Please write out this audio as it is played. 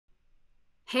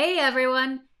Hey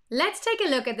everyone! Let's take a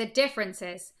look at the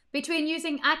differences between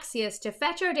using Axios to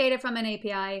fetch our data from an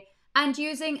API and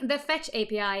using the Fetch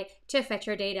API to fetch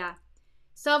our data.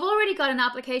 So I've already got an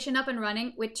application up and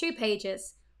running with 2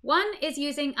 pages. One is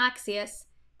using Axios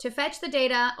to fetch the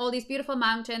data, all these beautiful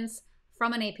mountains,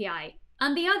 from an API.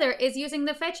 And the other is using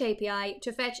the Fetch API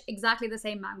to fetch exactly the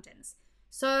same mountains.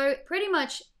 So pretty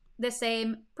much the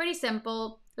same, pretty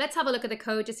simple. Let's have a look at the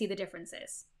code to see the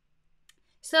differences.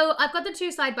 So I've got the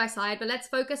 2 side by side, but let's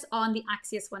focus on the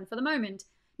Axios one for the moment.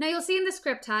 Now you'll see in the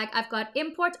script tag, I've got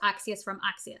import Axios from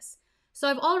Axios. So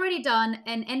I've already done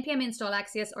an npm install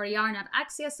Axios or yarn at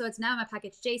Axios, so it's now my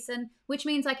package JSON, which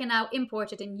means I can now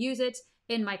import it and use it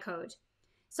in my code.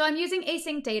 So I'm using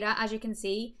async data, as you can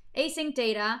see, async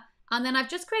data, and then I've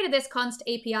just created this const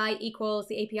API equals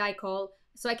the API call,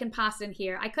 so I can pass it in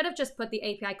here. I could have just put the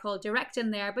API call direct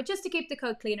in there, but just to keep the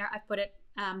code cleaner, I've put it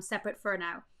separate for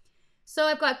now. So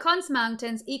I've got const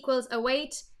mountains equals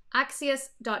await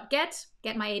axios.get,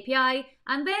 get my API,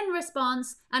 and then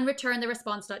response and return the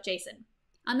response.json.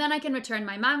 And then I can return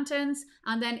my mountains,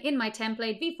 and then in my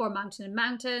template, v4 mountain and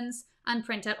mountains, and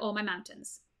print out all my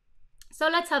mountains. So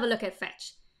let's have a look at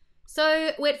fetch.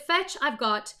 So with fetch, I've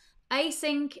got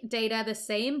async data the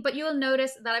same, but you'll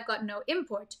notice that I've got no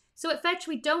import. So at fetch,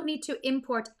 we don't need to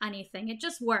import anything. It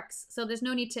just works. So there's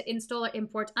no need to install or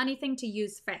import anything to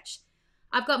use fetch.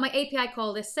 I've got my API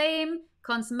call the same,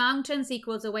 const mountains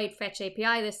equals await fetch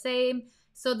API the same.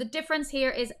 So the difference here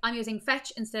is I'm using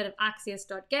fetch instead of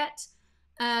axios.get,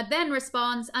 then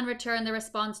response and return the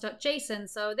response.json.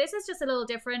 So this is just a little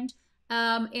different.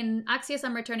 In Axios,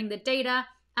 I'm returning the data,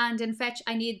 and in fetch,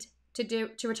 I need to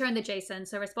return the JSON,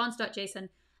 so response.json,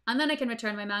 and then I can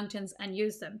return my mountains and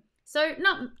use them. So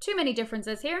not too many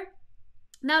differences here.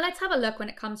 Now let's have a look when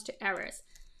it comes to errors.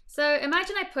 So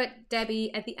imagine I put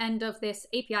Debbie at the end of this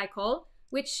API call,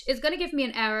 which is going to give me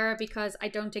an error because I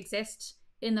don't exist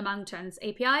in the mountains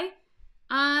API.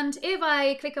 And if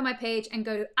I click on my page and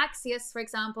go to Axios, for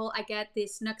example, I get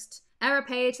this Nuxt error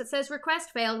page that says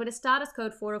request failed with a status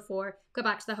code 404. Go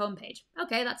back to the home page.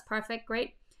 Okay, that's perfect,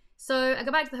 great. So I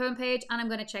go back to the home page and I'm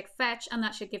going to check fetch, and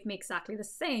that should give me exactly the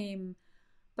same.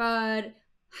 But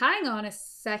hang on a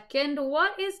second,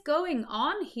 what is going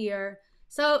on here?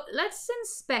 So let's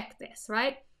inspect this,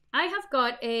 right? I have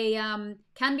got a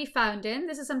can be found in.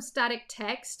 This is some static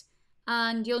text.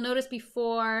 And you'll notice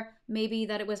before maybe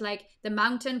that it was like the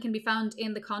mountain can be found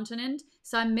in the continent.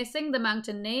 So I'm missing the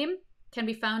mountain name, can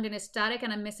be found in a static,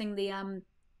 and I'm missing the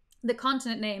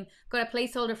continent name. Got a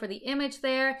placeholder for the image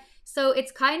there. So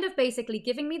it's kind of basically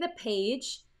giving me the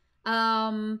page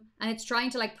and it's trying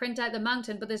to like print out the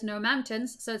mountain, but there's no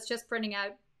mountains. So it's just printing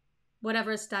out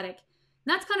whatever is static.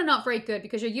 And that's kind of not very good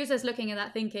because your user's looking at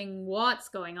that thinking, what's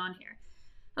going on here?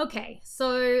 Okay,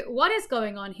 so what is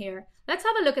going on here? Let's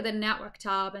have a look at the network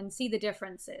tab and see the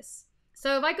differences.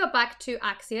 So if I go back to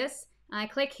Axios and I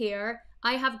click here,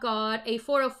 I have got a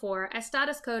 404, a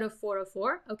status code of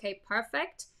 404. Okay,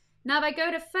 perfect. Now if I go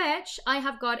to fetch, I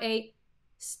have got a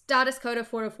status code of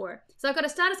 404. So I've got a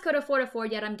status code of 404,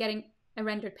 yet I'm getting a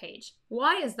rendered page.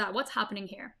 Why is that? What's happening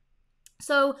here?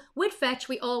 So with fetch,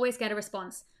 we always get a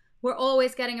response. We're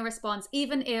always getting a response,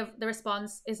 even if the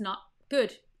response is not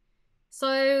good.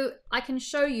 So I can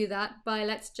show you that by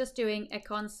let's just doing a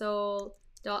console.log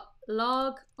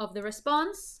of the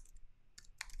response.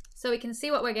 So we can see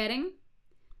what we're getting.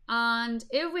 And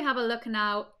if we have a look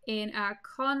now in our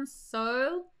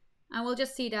console, and we'll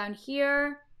just see down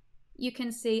here, you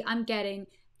can see I'm getting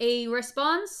a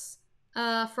response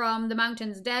from the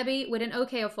mountains Debbie with an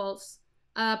okay or false.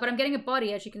 But I'm getting a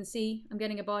body, as you can see. I'm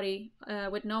getting a body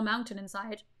with no mountain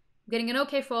inside. I'm getting an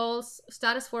okay false,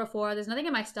 status 404. There's nothing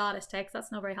in my status text.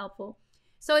 That's not very helpful.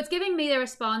 So it's giving me the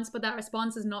response, but that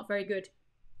response is not very good.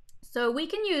 So we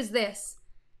can use this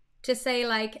to say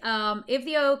like, if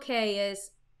the okay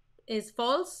is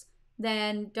false,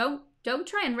 then don't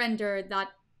try and render that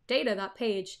data, that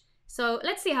page. So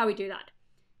let's see how we do that.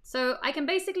 So I can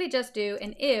basically just do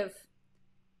an if.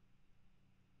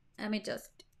 Let me just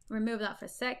remove that for a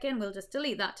second. We'll just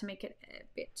delete that to make it a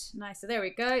bit nicer. There we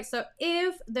go. So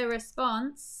if the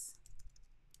response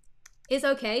is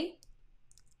okay,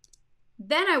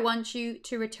 then I want you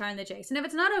to return the JSON. If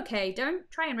it's not okay, don't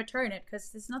try and return it because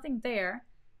there's nothing there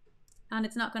and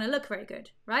it's not going to look very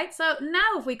good, right? So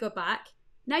now if we go back,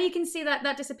 now you can see that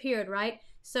that disappeared, right?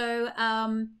 So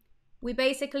we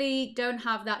basically don't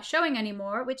have that showing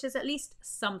anymore, which is at least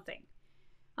something.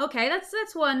 Okay,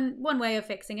 that's one way of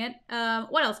fixing it.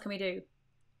 What else can we do?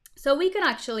 So we can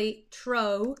actually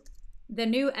throw the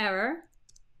new error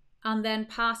and then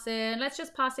pass in, let's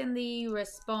just pass in the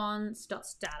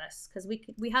response.status because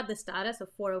we had the status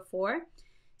of 404.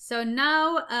 So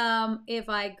now if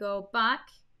I go back,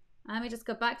 let me just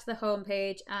go back to the home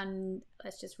page and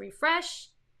let's just refresh.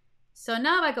 So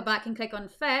now I go back and click on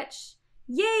fetch.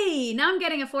 Yay! Now I'm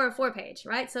getting a 404 page,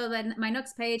 right? So then my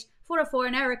Nuxt page, 404,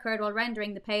 an error occurred while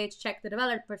rendering the page. Check the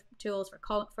developer tools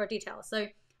for details. So,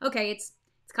 okay, it's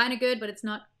kind of good, but it's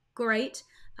not great.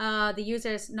 The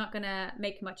user's not going to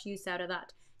make much use out of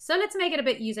that. So let's make it a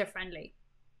bit user-friendly.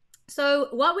 So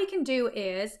what we can do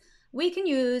is we can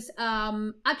use,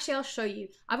 actually I'll show you.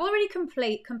 I've already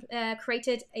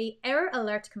created a error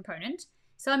alert component.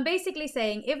 So I'm basically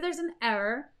saying if there's an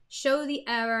error, show the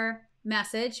error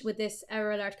message with this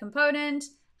error alert component,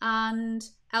 and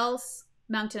else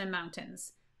mountain and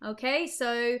mountains. Okay,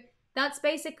 so that's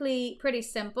basically pretty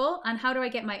simple. And how do I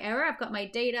get my error? I've got my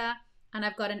data and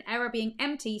I've got an error being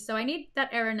empty. So I need that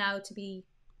error now to be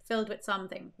filled with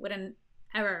something, with an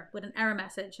error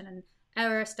message and an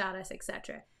error status,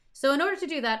 etc. So in order to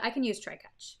do that, I can use try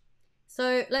catch.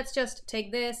 So let's just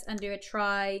take this and do a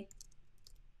try.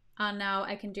 And now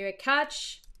I can do a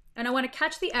catch. And I want to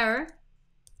catch the error.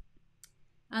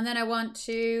 And then I want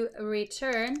to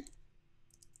return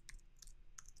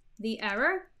the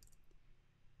error.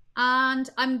 And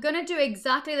I'm going to do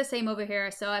exactly the same over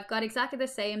here. So I've got exactly the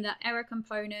same, that error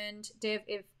component, div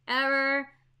if error,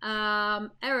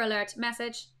 error alert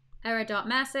message,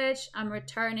 error.message. I'm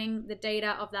returning the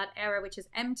data of that error, which is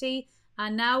empty.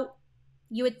 And now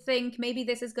you would think maybe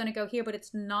this is going to go here, but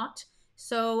it's not.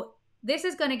 So this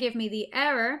is going to give me the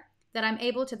error that I'm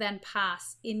able to then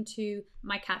pass into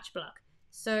my catch block.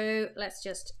 So let's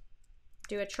just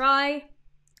do a try.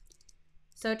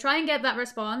 So try and get that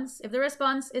response. If the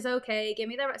response is okay, give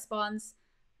me the response.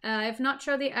 If not,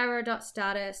 show the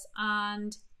error.status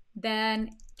and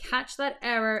then catch that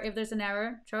error if there's an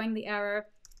error, showing the error.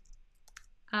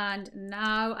 And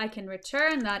now I can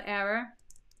return that error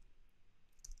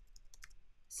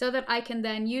so that I can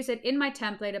then use it in my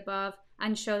template above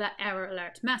and show that error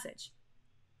alert message.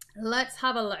 Let's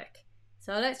have a look.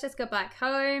 So let's just go back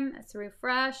home. Let's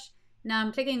refresh. Now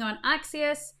I'm clicking on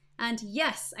Axios. And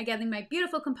yes, I'm getting my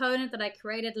beautiful component that I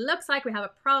created. Looks like we have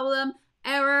a problem,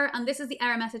 error. And this is the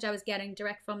error message I was getting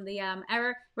direct from the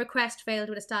error. Request failed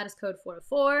with a status code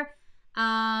 404.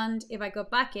 And if I go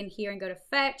back in here and go to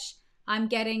fetch, I'm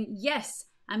getting, yes,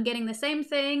 I'm getting the same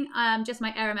thing. Just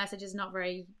my error message is not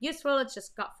very useful. It's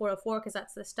just got 404 because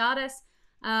that's the status.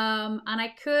 And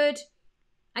I could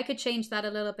change that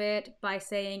a little bit by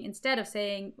saying, instead of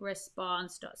saying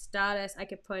response.status, I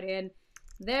could put in,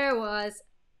 there was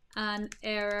an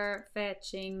error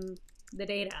fetching the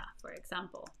data, for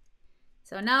example.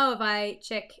 So now if I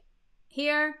check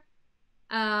here,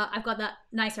 I've got that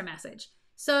nicer message.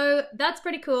 So that's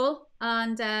pretty cool.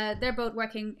 And they're both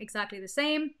working exactly the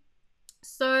same.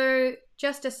 So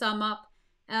just to sum up,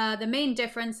 the main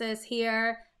differences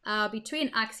here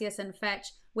between Axios and fetch.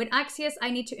 With Axios,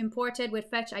 I need to import it. With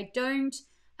fetch, I don't.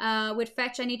 With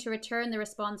fetch, I need to return the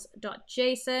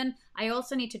response.json. I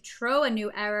also need to throw a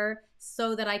new error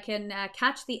so that I can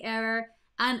catch the error.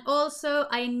 And also,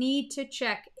 I need to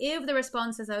check if the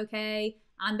response is okay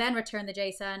and then return the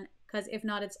JSON, because if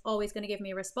not, it's always going to give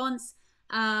me a response.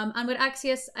 And with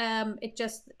Axios, it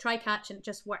just try catch and it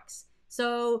just works.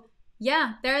 So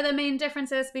yeah, there are the main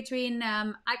differences between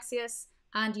Axios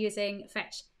and using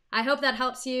fetch. I hope that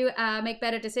helps you make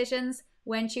better decisions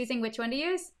when choosing which one to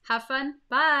use. Have fun.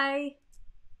 Bye.